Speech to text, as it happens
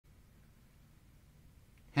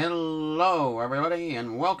Hello everybody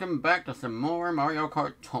and welcome back to some more Mario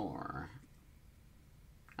Kart Tour.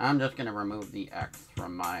 I'm just gonna remove the X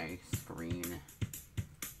from my screen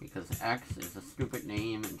because X is a stupid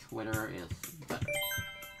name and Twitter is better.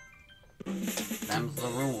 Them's the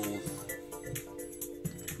rules.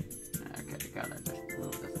 Okay, gotta just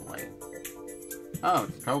move this away. Oh,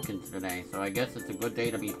 it's tokens today, so I guess it's a good day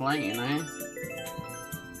to be playing, eh?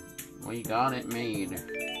 We got it made,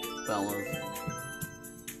 fellas.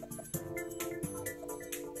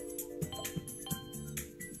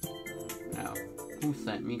 Now, who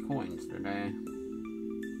sent me coins today?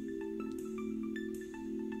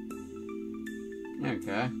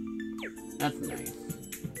 Okay, that's nice.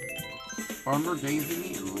 Farmer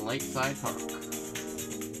Daisy in Lakeside Park.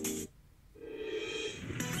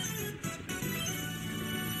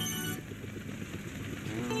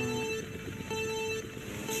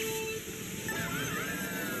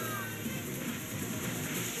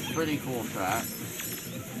 Pretty cool track.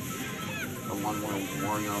 The one where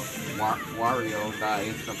Wario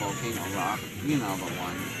dies the volcano rock. You know the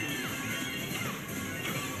one.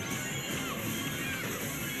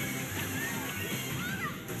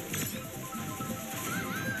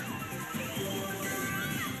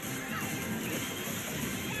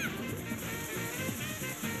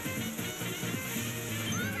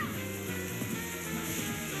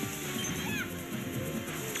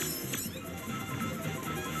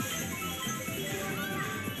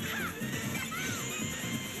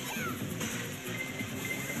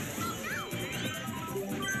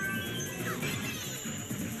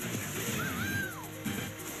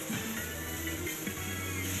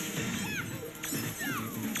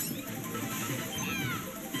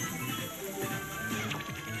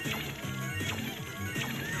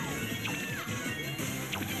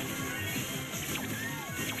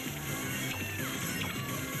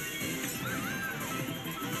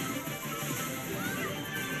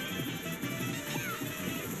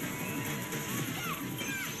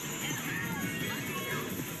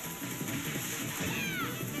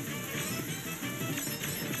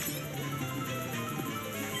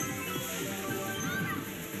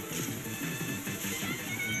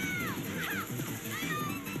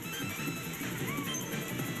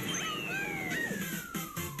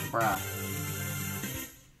 Bruh.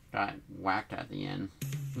 Got whacked at the end.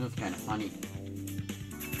 It was kind of funny.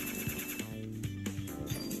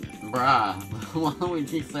 Bruh.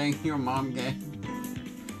 Waluigi saying your mom gay.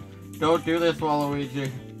 Don't do this,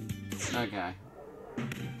 Waluigi. Okay.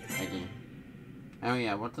 Thank you. Oh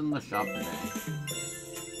yeah, what's in the shop today?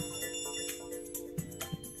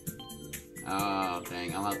 Oh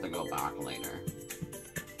dang, I'll have to go back later.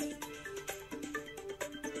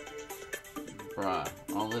 Bruh,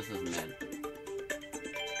 all this is mid.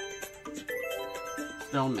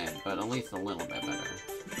 Still mid, but at least a little bit better.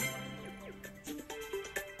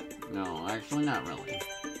 No, actually not really.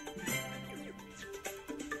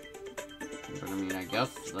 But I mean, I guess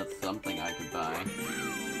that's something I could buy.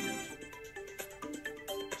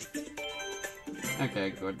 Okay,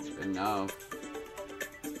 good enough.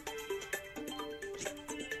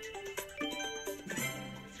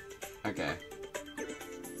 Okay.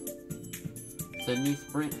 Sydney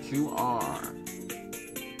Sprint 2R.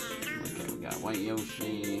 Okay, we got White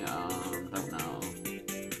Yoshi, don't know.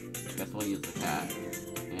 Guess we'll use the cat.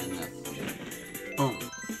 And this. Boom.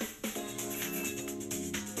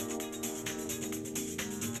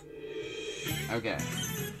 Okay.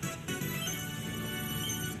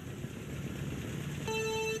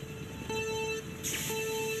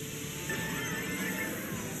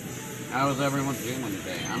 How's everyone doing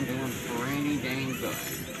today? I'm doing pretty dang good.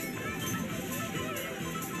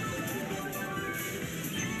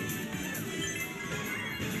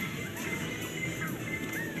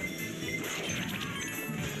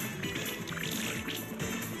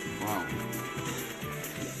 Wow.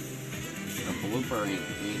 The blooper ain't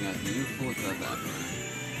being as useless as ever.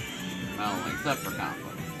 Well, except for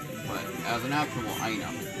combo. But as an actual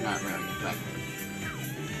item, not very effective.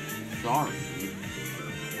 Sorry.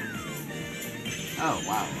 Oh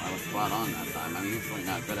wow, I was spot on that time. I'm usually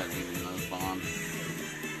not good at leaving those bombs.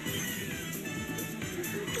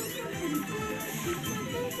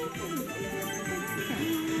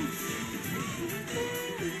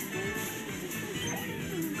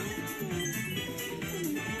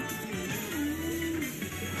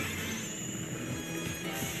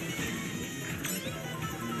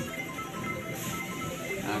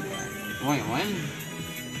 Okay. Wait, when?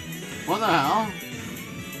 What the hell?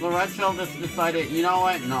 The red shell just decided, you know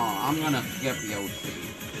what? No, I'm gonna skip Yoshi.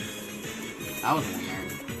 That was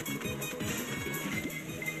weird.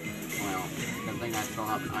 Well, good thing I still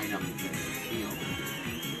have an item to heal.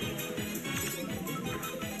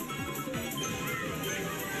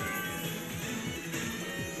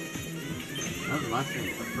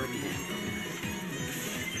 mushrooms are pretty handy.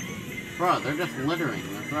 Bro, they're just littering.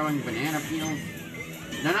 They're throwing banana peels.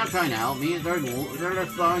 They're not trying to help me. They're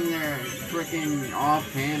just throwing their freaking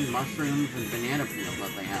off-hand mushrooms and banana peels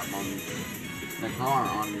that they have on the car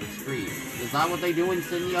on the street. Is that what they do in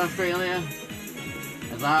Sydney, Australia?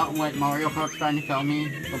 Is that what Mario Kart's trying to tell me?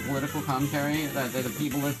 The political commentary? That the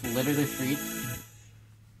people just litter the streets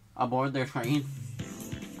aboard their train?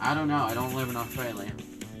 I don't know. I don't live in Australia.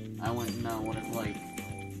 I wouldn't know what it's like.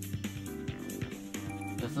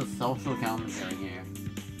 This is social commentary here.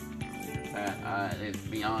 That is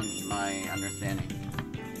beyond my understanding.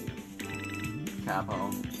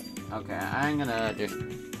 Capo. Okay, I'm gonna just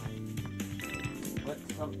put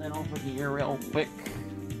something over here real quick.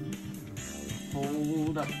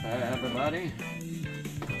 Hold up, everybody.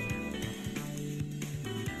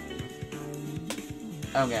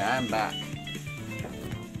 Okay, I'm back.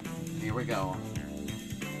 Here we go.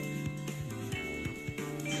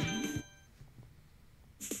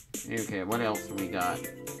 Okay, what else we got?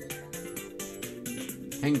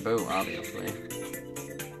 Ping Boo, obviously.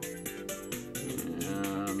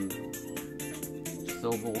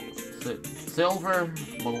 Silver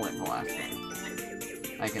bullet blaster.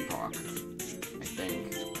 I can talk. I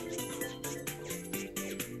think.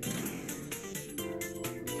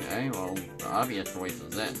 Okay, well, the obvious choice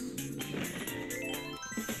is this.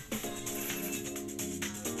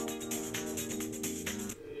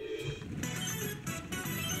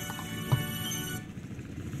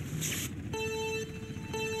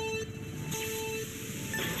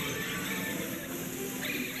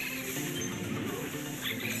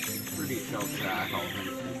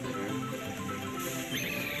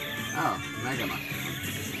 Oh, Mega Mushroom.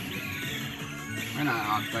 We're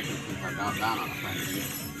not expecting to go down on a frenzy.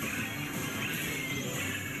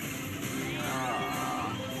 No.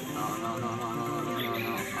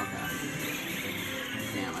 Okay.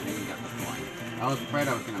 Damn, I didn't get the point. I was afraid I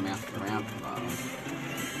was gonna miss the ramp, though.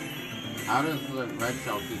 How does the red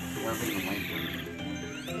shell keep swerving away from me?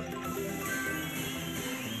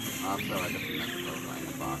 Also, I just missed those right in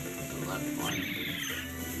the box, so that's fine.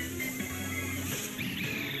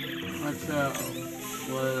 Red shell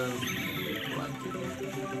was what?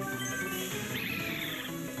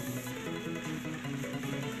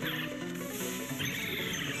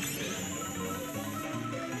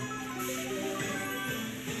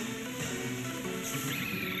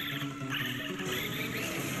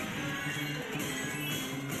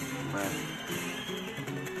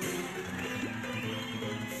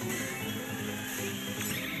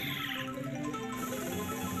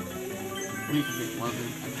 At least it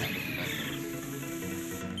wasn't attacked.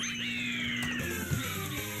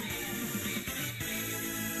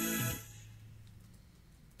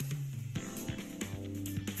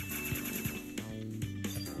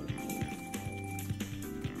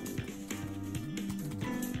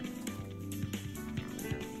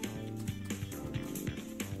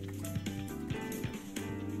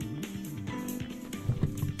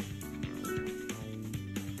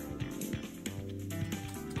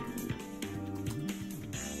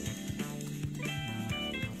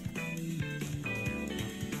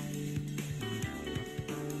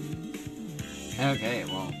 Okay,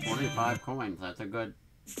 well, 45 coins, that's a good,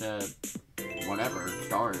 whatever,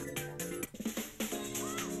 start.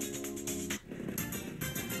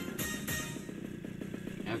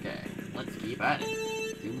 Okay, let's keep at it.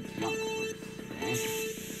 Do jump boots, okay?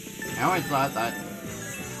 I always thought that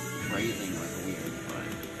phrasing was weird, but,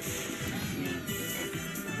 I mean,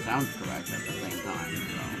 it sounds correct at the same time, so.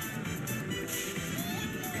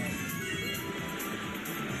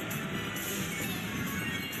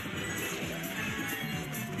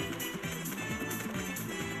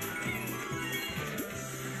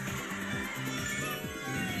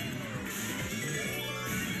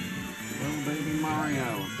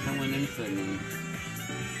 Mario, killing instantly.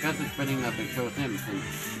 Guess it's fitting that they chose him since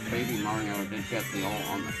Baby Mario did get the ult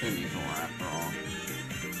on the Sydney tour after all.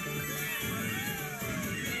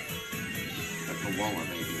 That's a Walla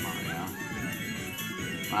Baby Mario.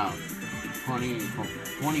 Wow,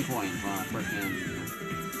 20 coins on a freaking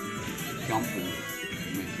jumping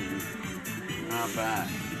mission. Not bad.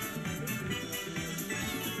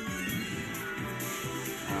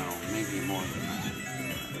 Well, maybe more than that.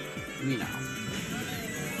 You know.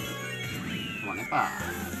 25.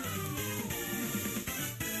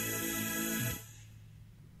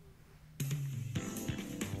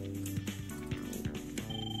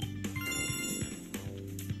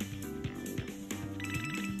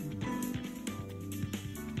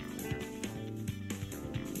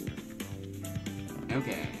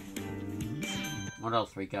 Okay. What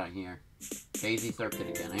else we got here? Daisy Circuit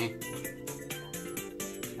again, eh?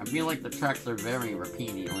 I feel like the tracks are very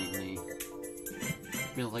repeaty lately.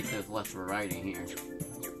 Feels like there's less variety here.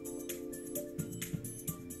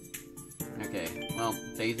 Okay, well,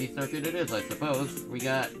 Daisy Circuit it is, I suppose. We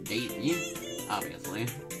got Daisy, obviously.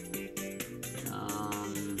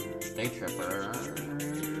 Day Tripper,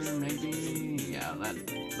 maybe? Yeah,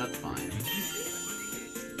 that's fine.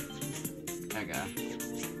 Okay.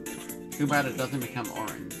 Too bad it doesn't become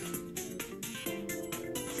orange.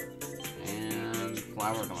 And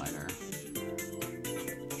Flower Glider.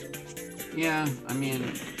 Yeah, I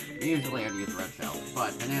mean, usually I'd use red shell,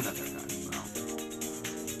 but bananas are good, so.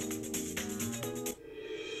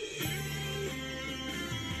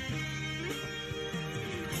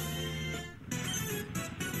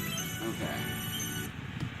 Okay.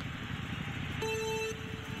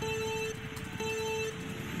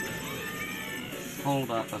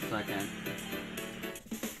 Hold up a second.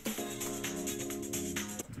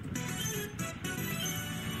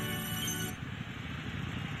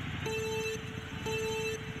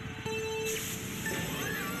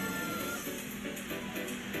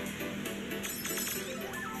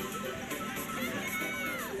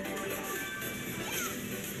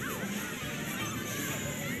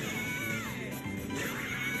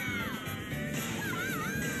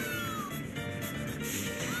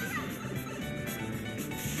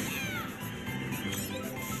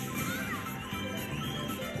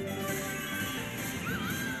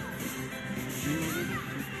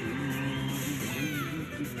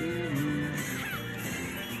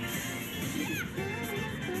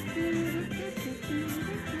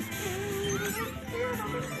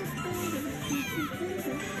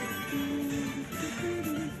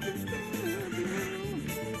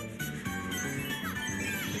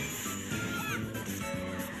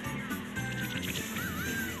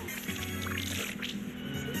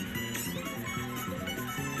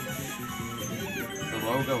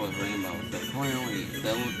 Logo is rainbow, so clearly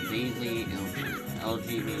Daisy is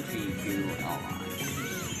LGBTQ ally.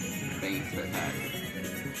 Base attack.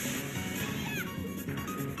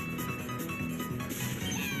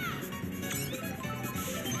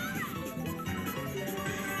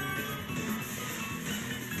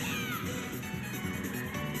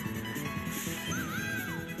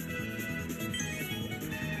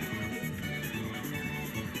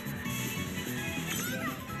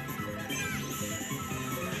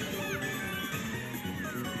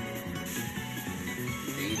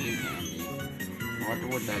 What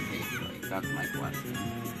would that taste like? That's my question.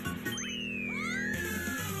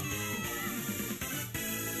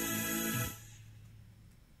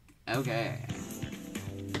 Okay.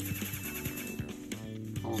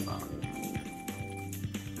 Hold on.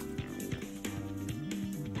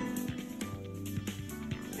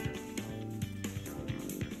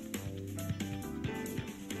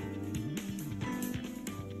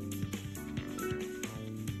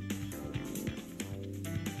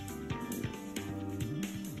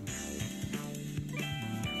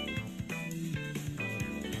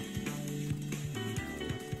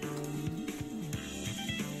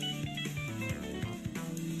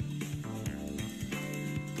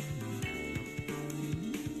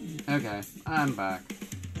 Okay, I'm back.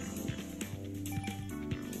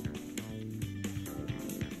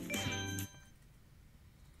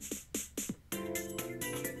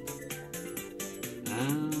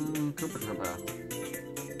 Koopa Troopa.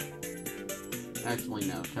 Actually,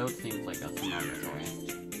 no. Toad seems like a smarter choice.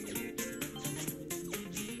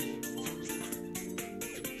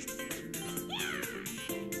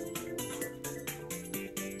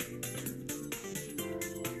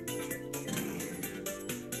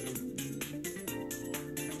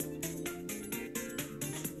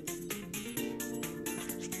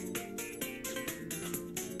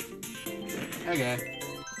 Okay.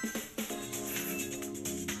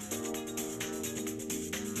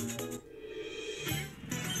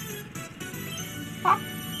 Pop.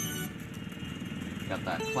 Got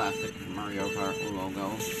that classic Mario Kart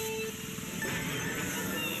logo.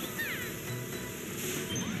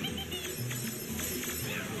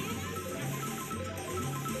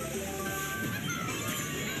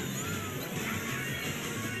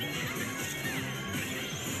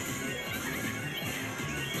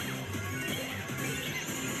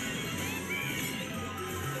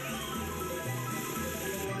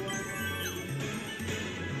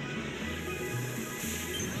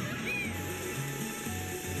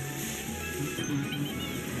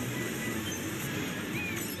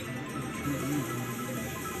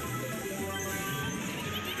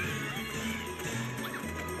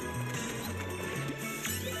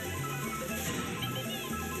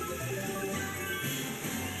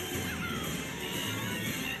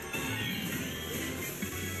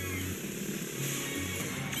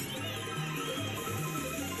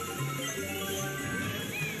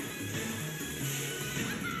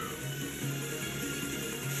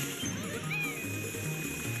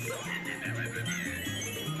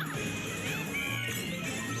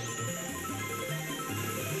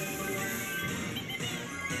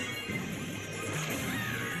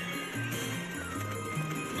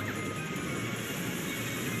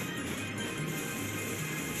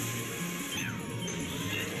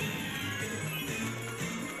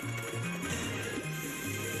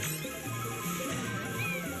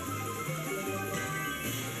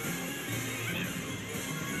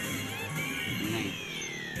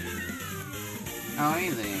 Oh,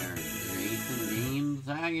 hey there, Jason Games.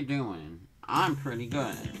 How you doing? I'm pretty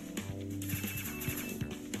good.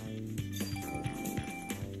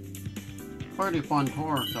 Pretty fun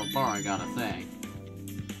tour so far, I gotta say.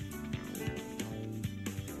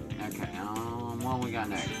 Okay, what we got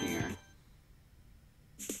next here?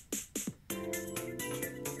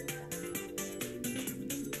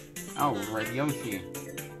 Oh, Red Yoshi.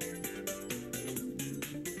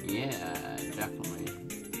 Yeah, definitely.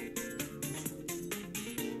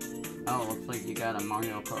 Oh, looks like you got a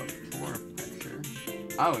Mario Kart Tour picture.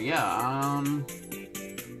 Oh, yeah,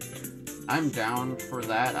 I'm down for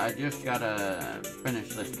that. I just gotta finish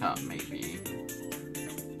this cup, maybe.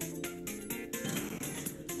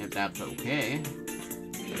 If that's okay.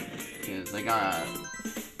 Because I gotta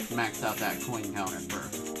max out that coin counter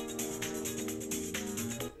first.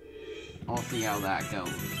 I'll see how that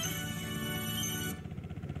goes.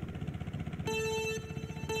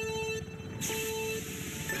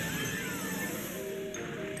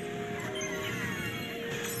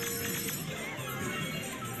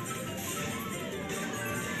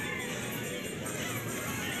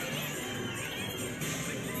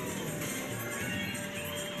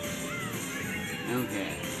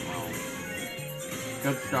 Okay, well,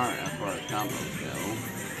 good start as far as combos go.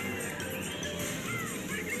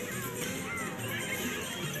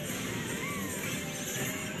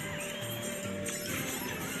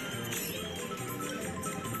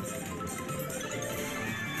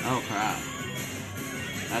 Oh crap,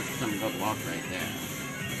 that's some good luck right there.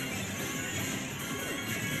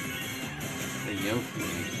 The Yoshi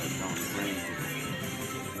are going crazy.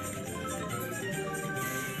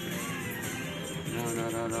 No,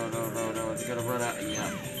 it's gonna run out.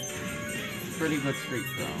 Yeah. Pretty good streak,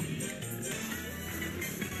 though.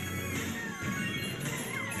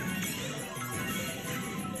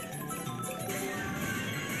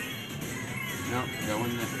 Nope,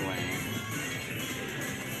 going this way.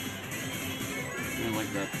 I feel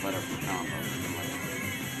like that's better for combos.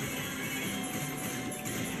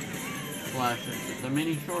 Flash, it's a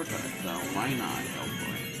mini shortcut, so why not go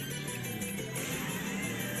for it?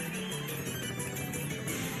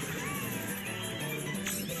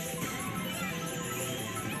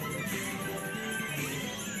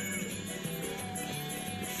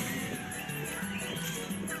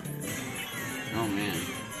 Oh man,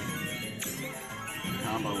 the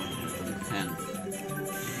combo was intense.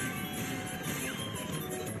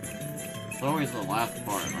 It's always the last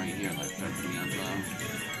part right here that shuts me up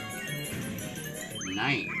though.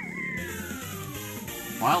 Nice.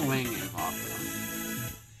 Wild Wing is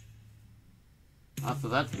awesome. Oh, so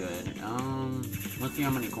that's good. Let's see how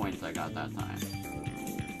many coins I got that time.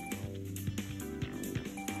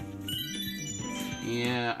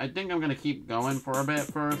 Yeah, I think I'm gonna keep going for a bit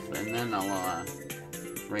first, and then I'll,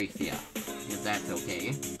 race you, if that's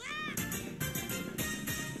okay.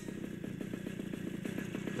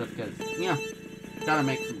 Just cause, yeah, gotta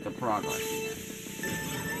make some good progress here.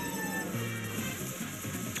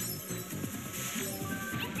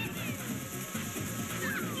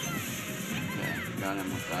 Okay, got him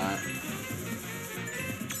with that.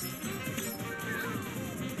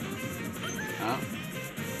 Oh,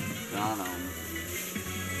 got him.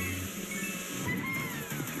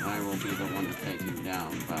 I will be the one to take him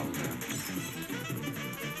down, Bowser.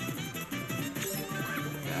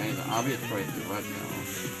 Okay, the obvious choice is retro.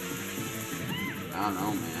 I don't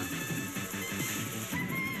know, man.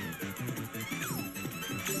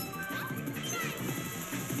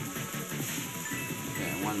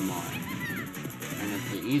 Okay, one more. And it's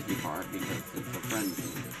the easy part because it's a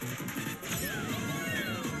frenzy.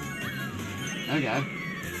 Okay.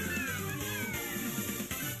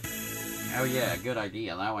 Oh yeah, good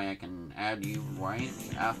idea. That way I can add you right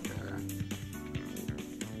after.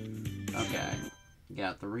 Okay.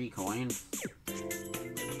 Got 3 coins.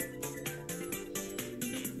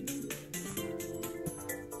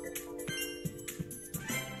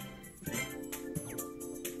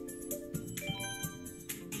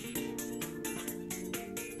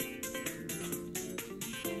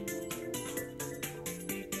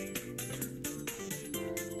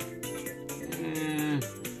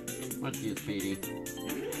 Let's use Petey.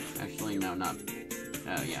 Actually, no, not...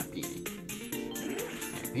 Oh, yeah, Petey.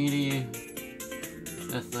 Okay, Petey.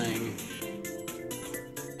 This thing.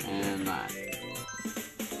 And that.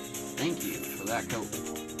 Thank you for that coat.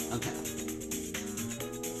 Okay.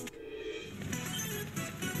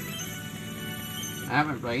 I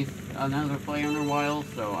haven't raced another player in a while,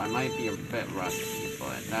 so I might be a bit rusty,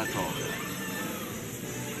 but that's all good.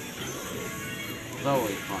 It's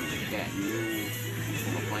always fun to get new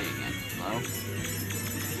people to play against, though.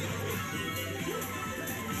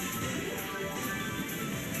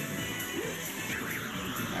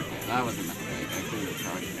 that was a mistake. I shouldn't have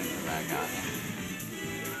charged into that guy.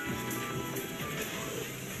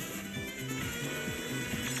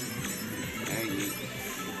 There you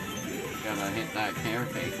gotta hit that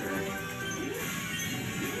caretaker.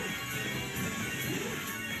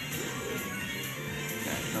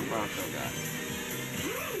 Okay, so far so good.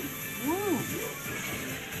 Woo!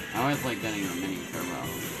 I always like getting a mini turbo.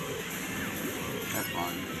 That's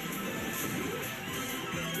fun.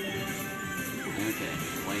 Okay,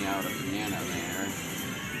 lay out a banana there.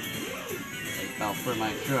 They fell for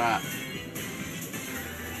my trap.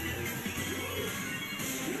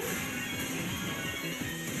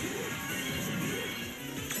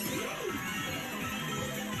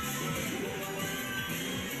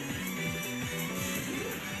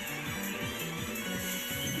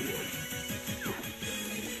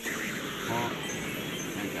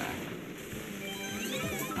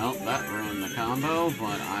 Oh, that ruined the combo,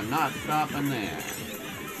 but I'm not stopping there.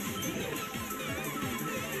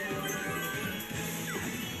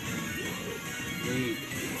 Sweet.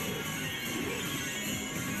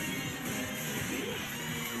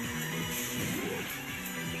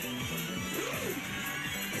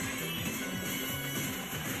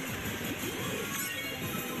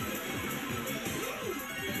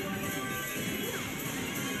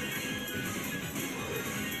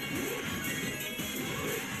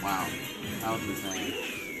 Wow, that was insane.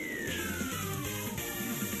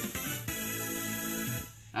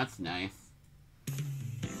 That's nice.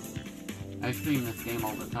 I stream this game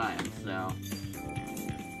all the time, so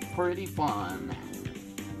pretty fun.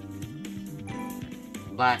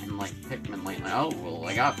 That and like Pikmin lately. Oh, well,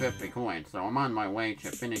 I got 50 coins, so I'm on my way to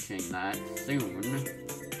finishing that soon.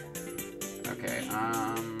 Okay,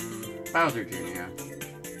 Bowser Jr.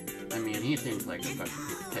 I mean, he seems like a good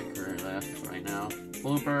pick for this right now.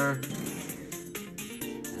 Blooper.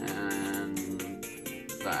 And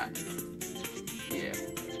that. Yeah.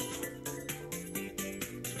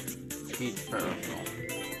 Peach Parasol.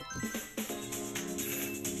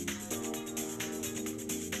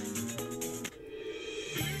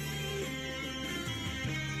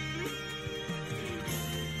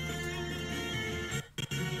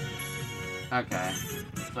 Okay.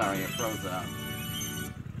 Sorry, it froze up.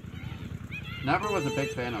 Never was a big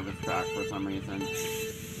fan of this track for some reason.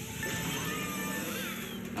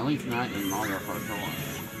 At least not in Mario Kart Tour.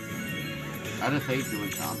 I just hate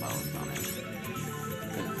doing combos on it.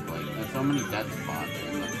 It's like, there's so many dead spots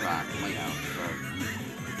in the track layout, so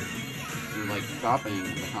you're like stopping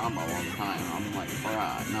the combo all the time. I'm like,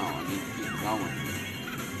 bruh, no, I need to keep going.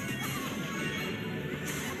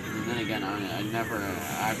 And then again, I never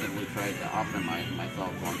actively tried to optimize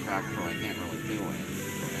myself on track, so I can't really do it.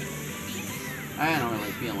 I don't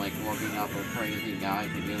really feel like looking up a crazy guy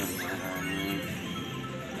to do it with or anything.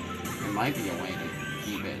 There might be a way to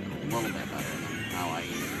keep it a little bit better than how I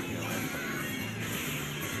usually do it.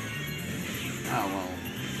 Oh, well,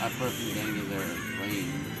 that person gave me their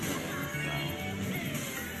range, so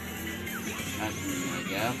that's me, I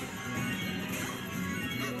guess.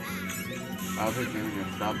 Bowser Jr.,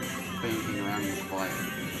 stop fainting around your fire.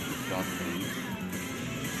 Disgusting.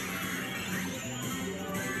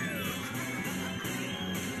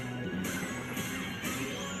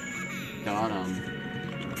 Got him.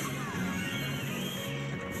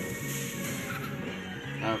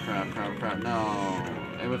 Oh crap, crap, crap. No!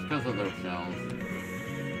 It was because of those shells.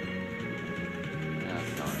 Yeah,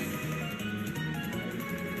 sorry.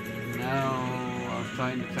 No! I was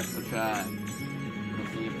trying to check the chat to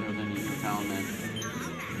see if there was any new comments.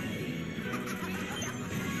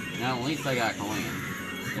 Now, at least I got coins.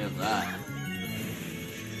 There's that.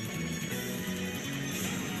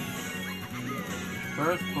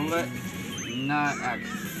 First bullet, not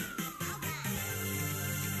action.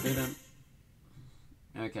 Didn't.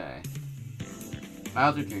 Okay.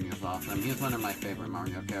 Bowser Jr. is awesome. He's one of my favorite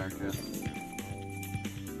Mario characters.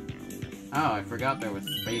 Oh, I forgot there was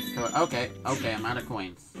Space Toad. Okay, okay, I'm out of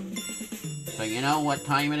coins. So you know what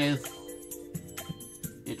time it is?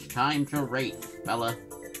 It's time to race, fella.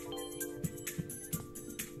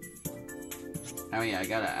 Oh yeah, I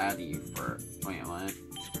gotta add you for... Wait, what?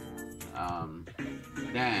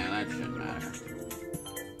 Nah, that shouldn't matter.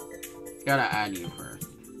 Gotta add you first.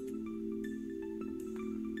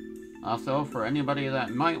 Also, for anybody that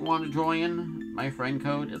might want to join, my friend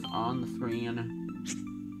code is on the screen.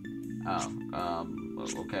 Oh,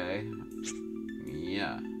 okay.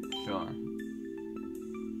 Yeah, sure.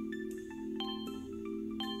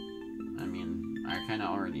 I mean, I kinda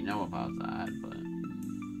already know about that, but...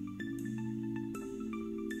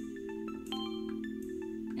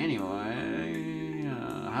 Anyway,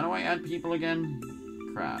 how do I add people again?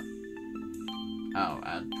 Crap. Oh,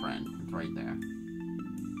 add friend. It's right there.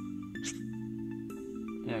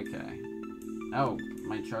 Okay. Oh,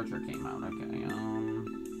 my charger came out. Okay,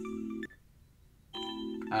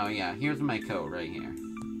 Oh, yeah, here's my code right here.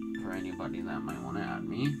 For anybody that might want to add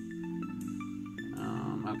me.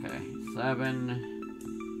 Okay.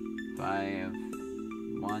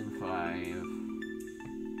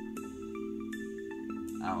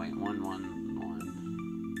 7515. Oh, wait, 111.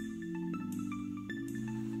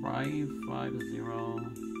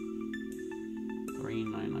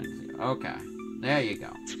 550-3990. Okay. There you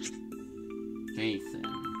go. Jason.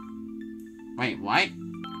 Wait, what?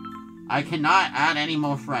 I cannot add any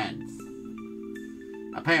more friends.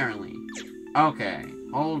 Apparently. Okay.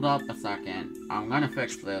 Hold up a second. I'm gonna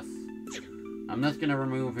fix this. I'm just gonna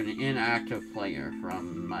remove an inactive player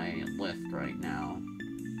from my list right now.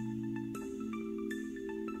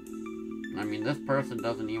 I mean, this person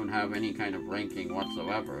doesn't even have any kind of ranking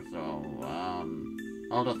whatsoever, so,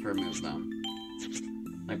 I'll just remove them.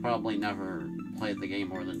 They probably never played the game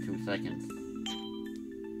more than 2 seconds.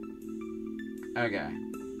 Okay.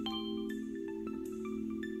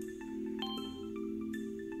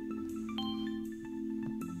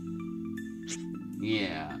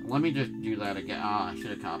 Yeah, let me just do that again. Oh, I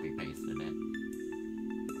should have copy-pasted it.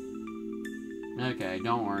 Okay,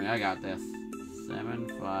 don't worry, I got this.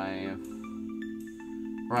 75...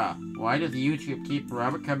 Bruh, why does YouTube keep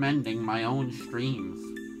recommending my own streams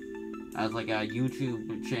as like a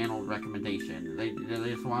YouTube channel recommendation? They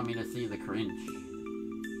just want me to see the cringe.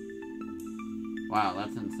 Wow,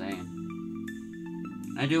 that's insane.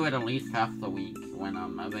 I do it at least half the week when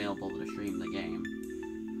I'm available to stream the game.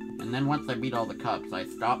 And then once I beat all the cups, I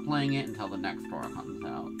stop playing it until the next car comes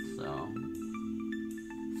out, so...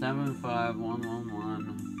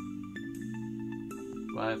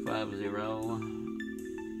 75111 550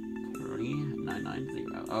 3990.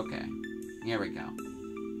 Okay. Here we go.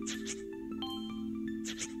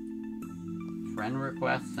 Friend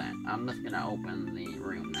request sent. I'm just gonna open the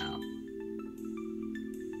room now.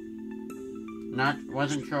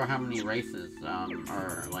 Wasn't sure how many races,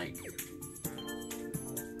 or, like...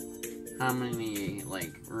 how many,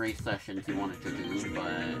 like, race sessions you wanted to do,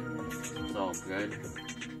 but it's all good.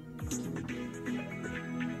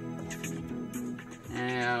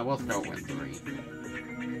 Yeah, we'll start with 3.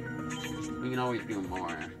 We can always do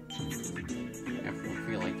more if we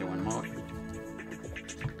feel like doing more.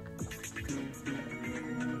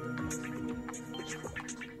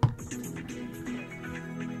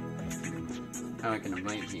 Oh, I can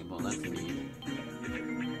invite people, that's neat.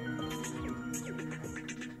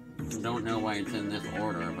 Don't know why it's in this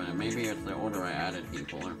order, but maybe it's the order I added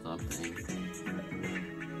people or something.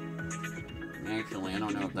 Actually, I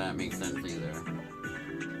don't know if that makes sense either.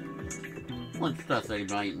 Let's just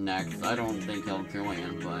invite next. I don't think he'll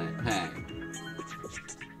join, but hey.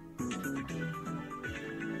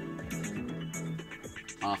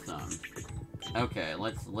 Awesome. Okay,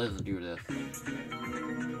 let's do this.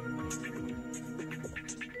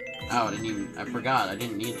 Oh, I forgot, I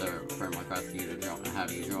didn't need the friend request you to have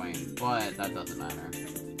you join, but that doesn't matter.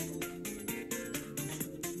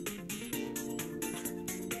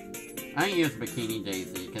 I use Bikini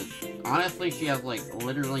Daisy, because honestly she has, like,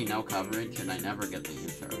 literally no coverage, and I never get to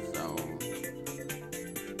use her, so...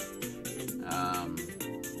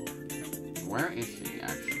 where is she,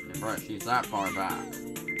 actually? Bro, she's that far back.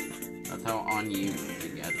 That's how unused she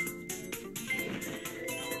gets.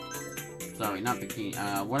 Sorry, not Bikini,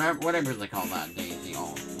 whatever they call that Daisy.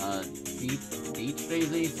 Oh, Beach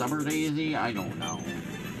Daisy? Summer Daisy? I don't know.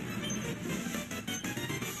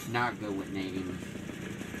 Not good with names.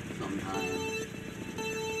 Sometimes.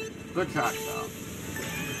 Good shot, though.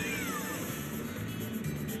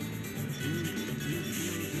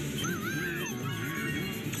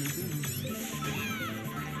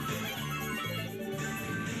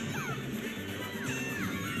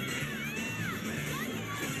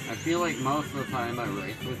 I feel like most of the time I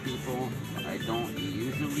race with people, I don't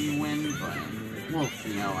usually win, but we'll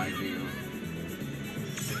see how I do.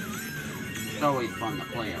 It's always fun to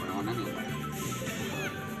play everyone anyway.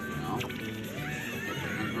 You know? Get the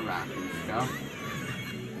interactive stuff.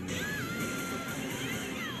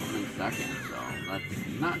 I'm in second, so that's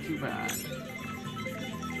not too bad.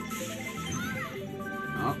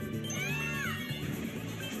 Oh.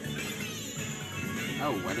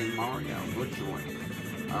 Oh, Wedding Mario, good choice.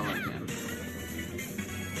 I like him.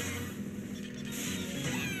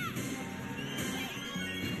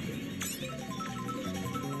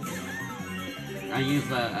 I use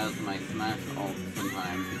that as my Smash ult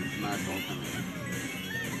sometimes in Smash Ultimate.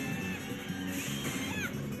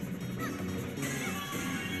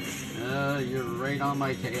 You're right on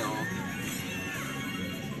my tail.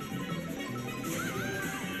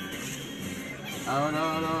 Oh,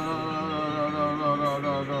 no, no, no, no, no, no,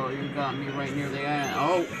 no, no, you got me right near the end.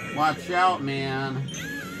 Oh, watch out, man.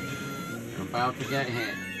 You're about to get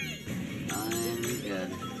hit. I'm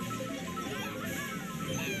good.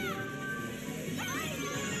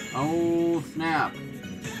 Oh, snap.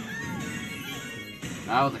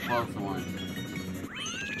 That was a close one.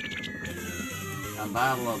 A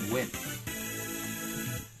battle of wits.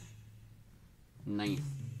 Nice.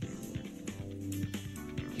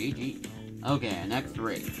 GG. Okay, next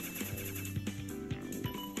race.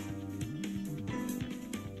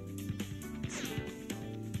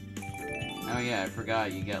 Oh yeah, I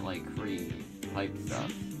forgot you get like free pipe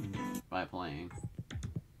stuff by playing.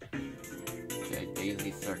 Okay,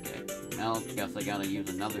 Daisy Circuit. Now, guess I gotta use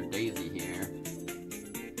another Daisy here.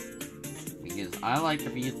 Because I like to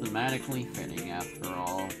be thematically fitting after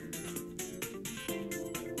all.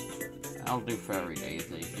 I'll do Fairy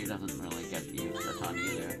Daisy. She doesn't really get used a ton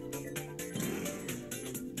either.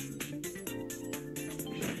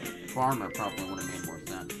 Farmer probably would have made more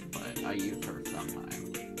sense, but I use her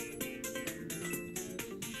sometimes.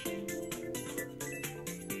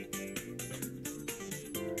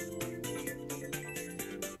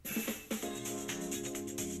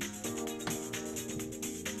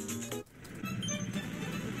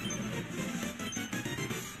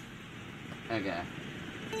 Okay.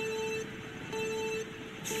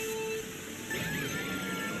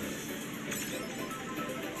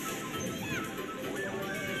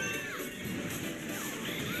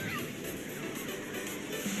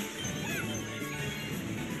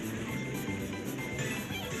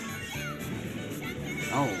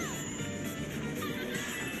 Oh.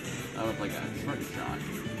 That was like a trick shot.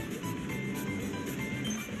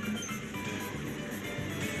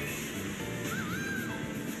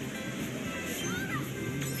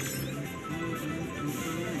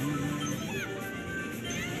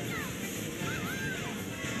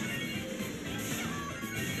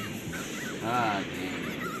 Ah,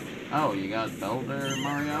 dang. Oh, you got Builder,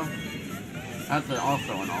 Mario? That's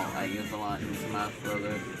also an alt I use a lot in Smash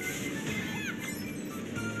Brothers.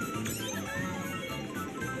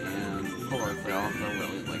 And, of course, I also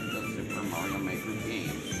really like the Super Mario Maker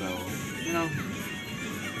game, so, you know,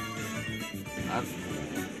 that's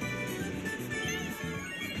cool.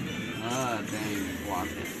 Ah, dang, you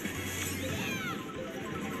blocked it.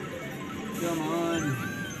 Come on!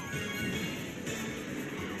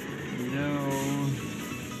 No.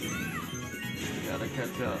 Gotta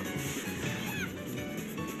catch up.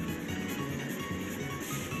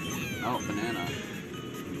 Oh, banana.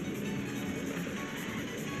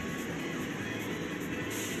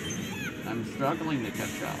 I'm struggling to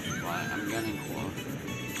catch up, but I'm getting closer.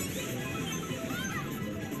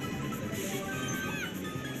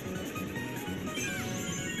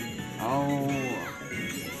 Oh.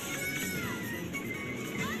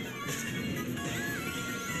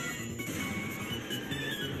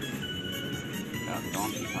 Got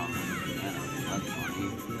Donkey Kong with a banana. That's funny.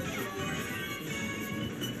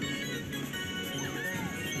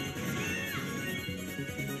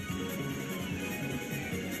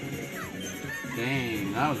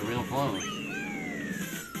 Dang, that was real close.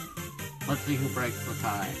 Let's see who breaks the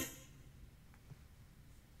tie.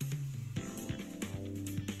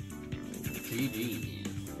 GG's.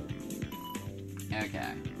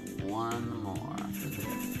 Okay, one more for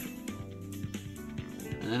this.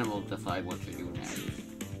 And then we'll decide what to do next.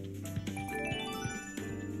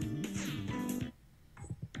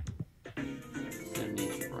 Sydney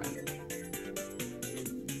Sprint.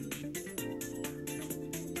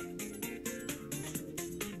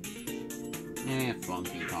 Eh,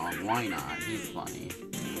 Funky Kong, why not? He's funny.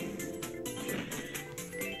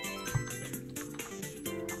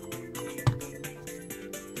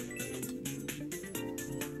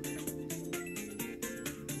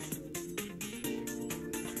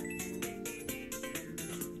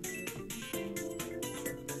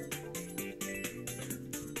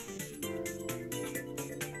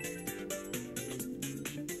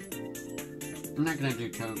 I'm not gonna do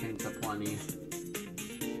tokens aplenty.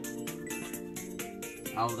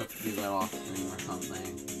 I'll just do that off stream or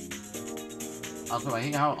something. Also, I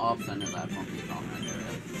hate how off-center that Funky Kong render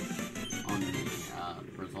is on the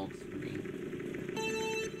results screen.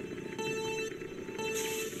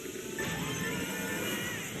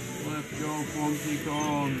 Let's go, Funky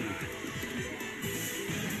Kong!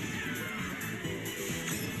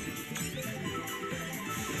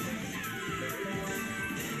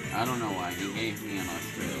 I don't know why, he gave me an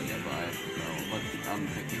Australia vibe, so I'm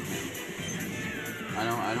picking him. I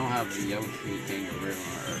don't have the Yoshi, Kangaroo,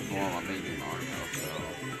 or Koala Baby Mario, so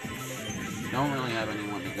don't really have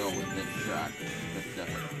anyone to go with this track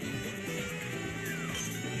specifically.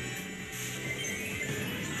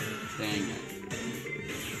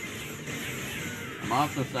 I'm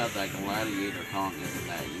also sad that Gladiator Kong isn't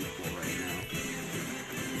that useful right now.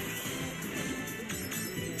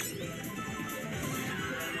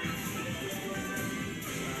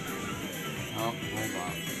 Oh, hold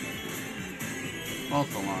on.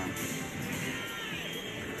 False alarm.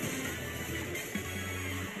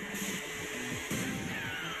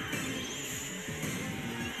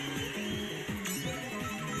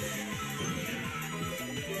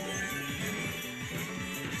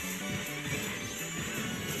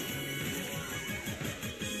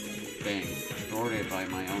 Dang, sorted by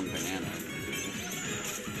my own banana.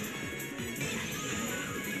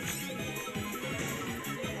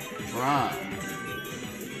 Bruh.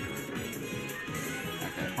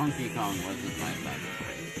 Okay, Funky Kong wasn't my best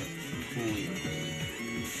choice. Clearly.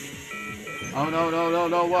 Oh no, no, no,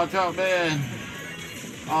 no, watch out, man!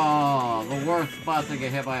 Oh, the worst spot to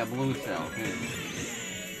get hit by a blue shell, too.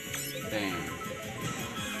 Dang.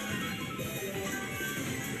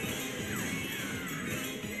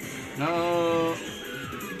 No!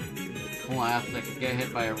 Classic, get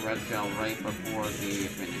hit by a red shell right before the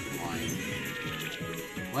finish line.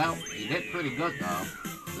 Well, you did pretty good though,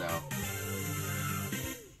 so.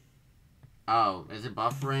 Oh, is it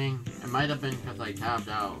buffering? It might have been because I tapped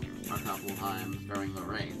out a couple times during the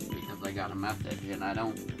race, because I got a message, and I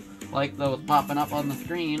don't like those popping up on the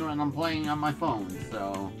screen when I'm playing on my phone,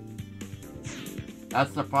 so.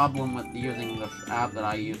 That's the problem with using this app that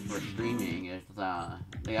I use for streaming, is the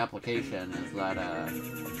application is that,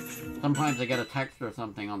 sometimes I get a text or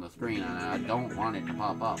something on the screen, and I don't want it to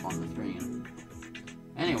pop up on the screen.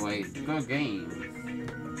 Anyway, good games.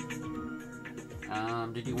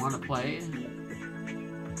 Did you want to play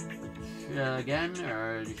again,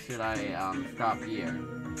 or should I, stop here?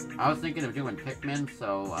 I was thinking of doing Pikmin,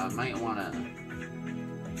 so I might want to,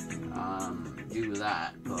 do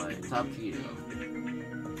that, but it's up to you.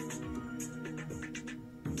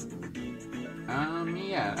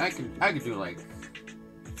 Yeah, I could do like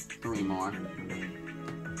 3 more.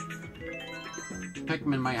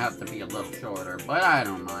 Pikmin might have to be a little shorter, but I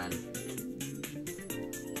don't mind.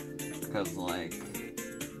 Because, like...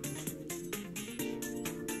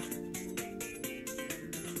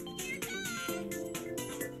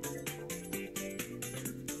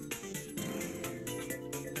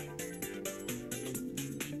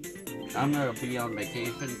 I'm gonna be on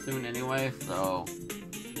vacation soon anyway, so...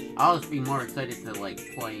 I'll just be more excited to, like,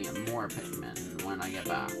 play more Pikmin when I get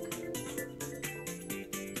back.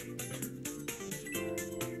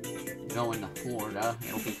 Going to Florida,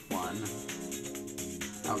 it'll be fun.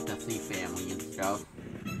 Out to see family and stuff.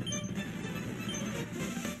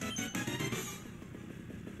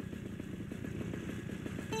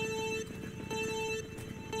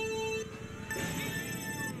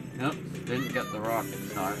 Oops, didn't get the rocket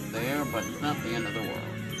start there, but it's not the end of the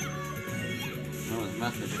world. There was a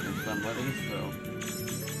message from somebody, so...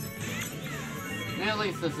 At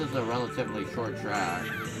least this is a relatively short track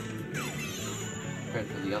compared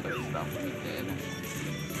to the other stuff we did.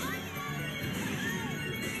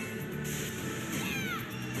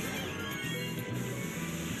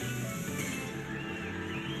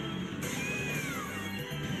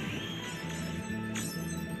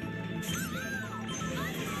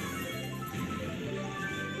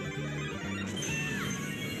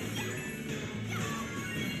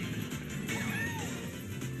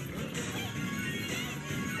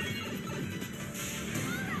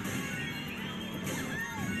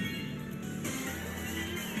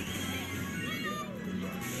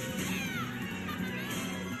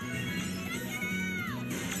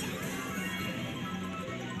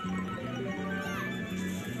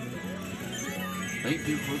 Thank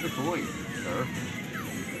you for the toy, sir.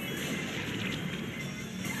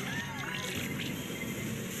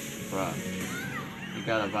 Bruh. You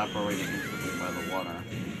got evaporated instantly by the water.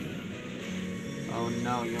 Oh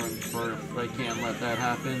no, you're in first. I can't let that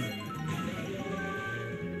happen.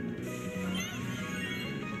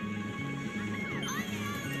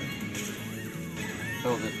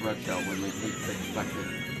 Oh, this red shell when they least expected.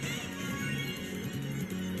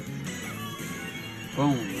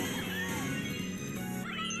 Boom.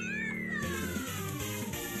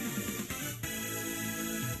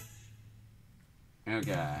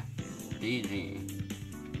 Okay, GG.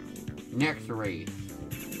 Next race.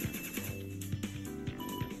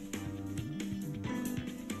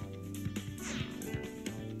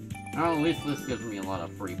 Well, at least this gives me a lot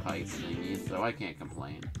of free pipe thingies, so I can't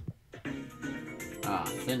complain. Ah,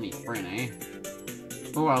 Sydney Sprint, eh?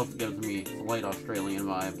 Who else gives me slight Australian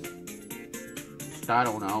vibes? I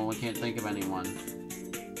don't know, I can't think of anyone.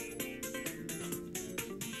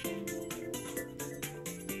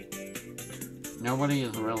 Nobody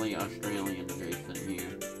is really Australian adjacent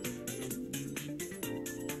here.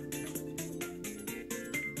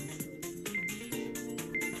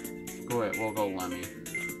 Screw it, we'll go Lemmy.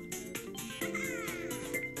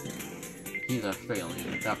 He's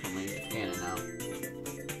Australian, definitely. Canon now.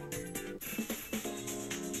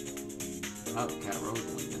 Oh, Cat Rose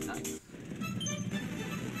Lincoln, nice.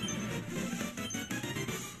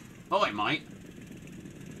 Oh, it might.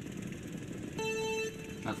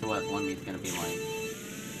 That's what Lemmy's gonna be like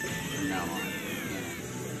from now on. Canon.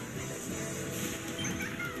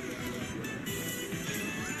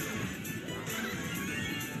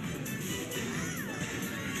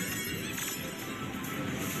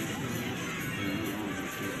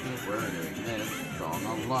 We're doing this song a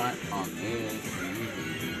lot on this TV.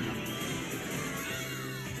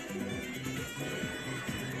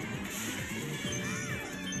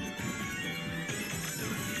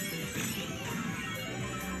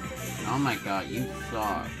 Oh my god, you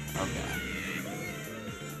suck. Okay.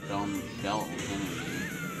 Dumb shell enemy.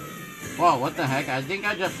 Whoa, what the heck? I think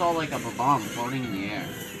I just saw like a Bob-omb floating in the air.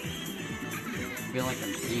 I feel like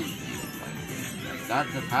I'm seeing things. Like that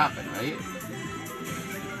just happened, right?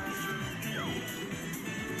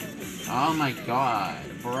 Oh my god,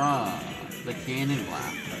 bruh. The cannon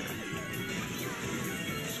blaster.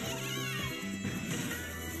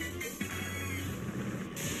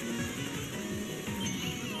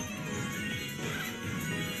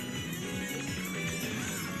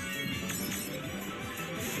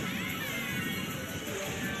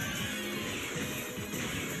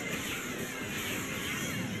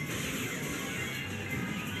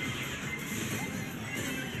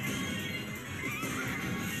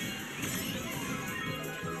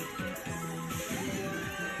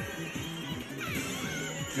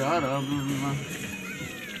 Got him.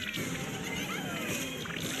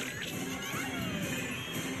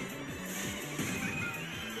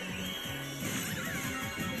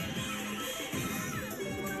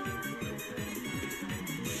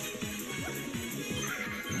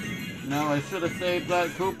 No, I should have saved that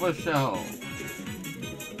Koopa shell.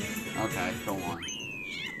 Okay, go on.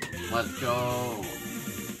 Let's go.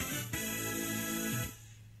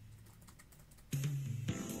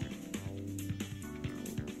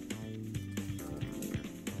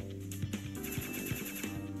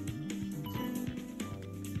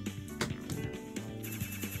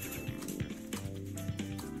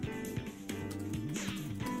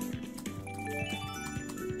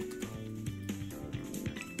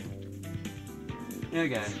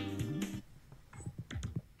 Okay.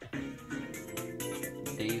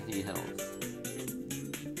 Daisy Hills.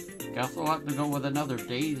 Guess we'll have to go with another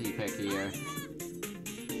Daisy pick here.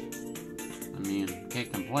 I mean,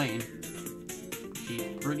 can't complain. She's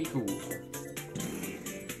pretty cool.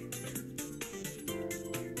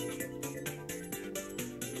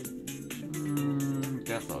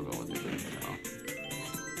 Guess I'll go with the Daisy Hill.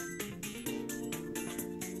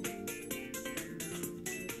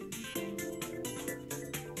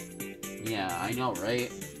 Yeah, I know, right?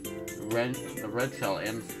 The red shell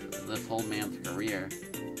ends this whole man's career.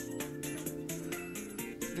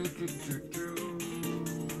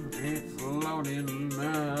 It's loading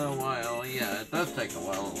a while. Yeah, it does take a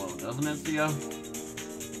while to load, doesn't it, Sia?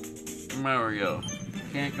 There we go.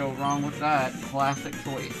 Can't go wrong with that. Classic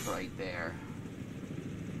choice right there.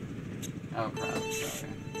 Oh crap,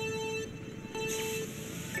 sorry.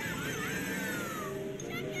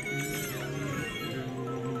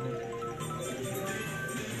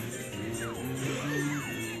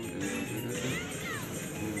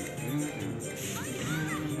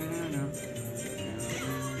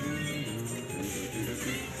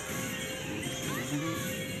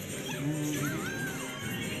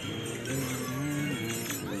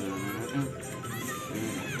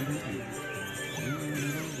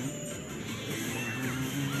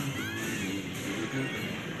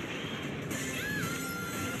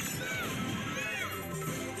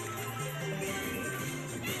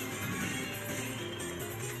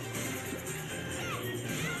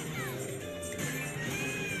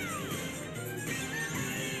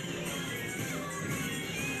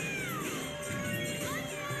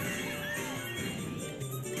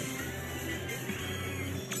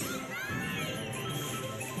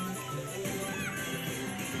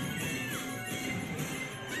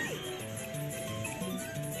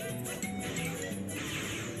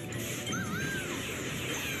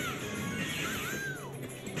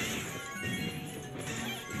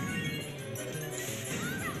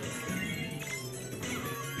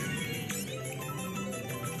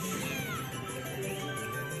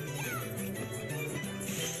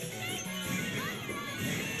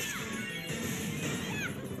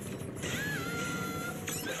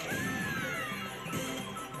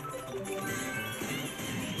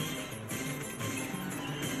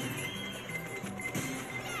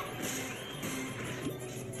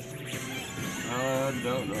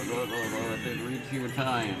 It didn't reach you in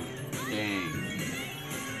time. Dang.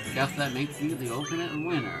 Guess that makes you the ultimate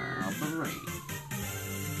winner of the race.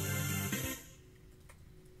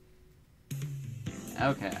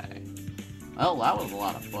 Okay. Well, that was a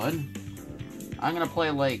lot of fun. I'm gonna play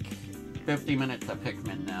like 50 minutes of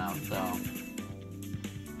Pikmin now, so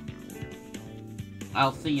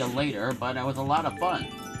I'll see you later, but it was a lot of fun.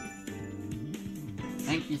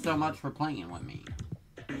 Thank you so much for playing with me.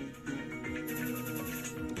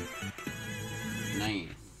 Nice.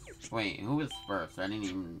 Wait, who was first? I didn't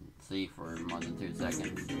even see for more than 2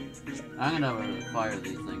 seconds. I'm gonna fire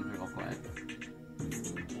these things real quick.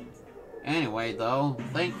 Anyway, though,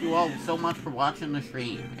 thank you all so much for watching the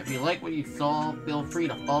stream. If you like what you saw, feel free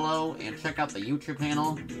to follow and check out the YouTube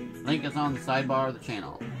channel. Link is on the sidebar of the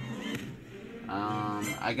channel.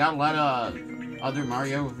 I got a lot of other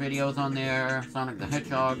Mario videos on there, Sonic the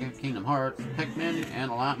Hedgehog, Kingdom Hearts, Pikmin,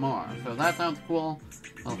 and a lot more. So if that sounds cool,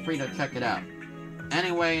 feel free to check it out.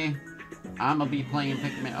 Anyway, I'm gonna be playing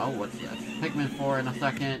Pikmin, oh, what's this? Pikmin 4 in a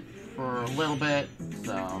second for a little bit,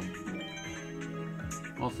 so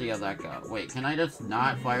we'll see how that goes. Wait, can I just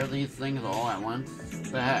not fire these things all at once?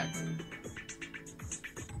 What the heck?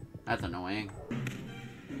 That's annoying.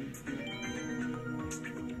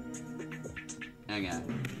 Okay.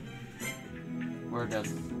 We're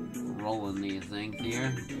just rolling these things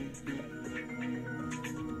here.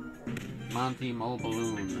 Monty Mo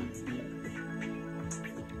Balloon.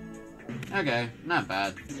 Okay, not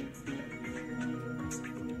bad.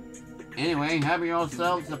 Anyway, have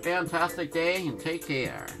yourselves a fantastic day and take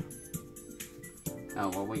care. Oh,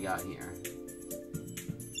 what we got here?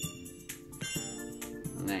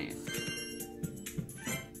 Nice.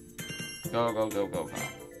 Go, go, go, go, go.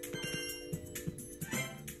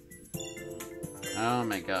 Oh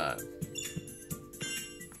my god.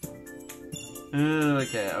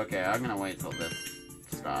 Okay, okay, I'm gonna wait till this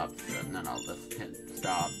stops, and then I'll just hit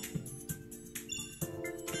stop.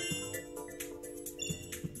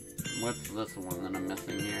 What's this one that I'm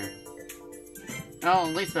missing here? Oh,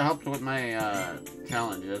 at least it helped with my,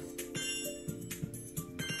 challenges.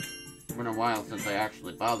 It's been a while since I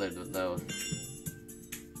actually bothered with those.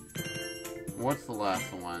 What's the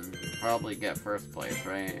last one? Probably get first place,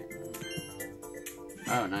 right?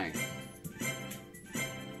 Oh, nice.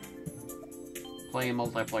 Play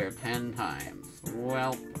multiplayer 10 times.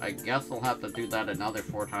 Well, I guess I'll have to do that another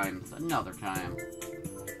 4 times another time.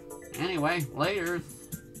 Anyway, laters.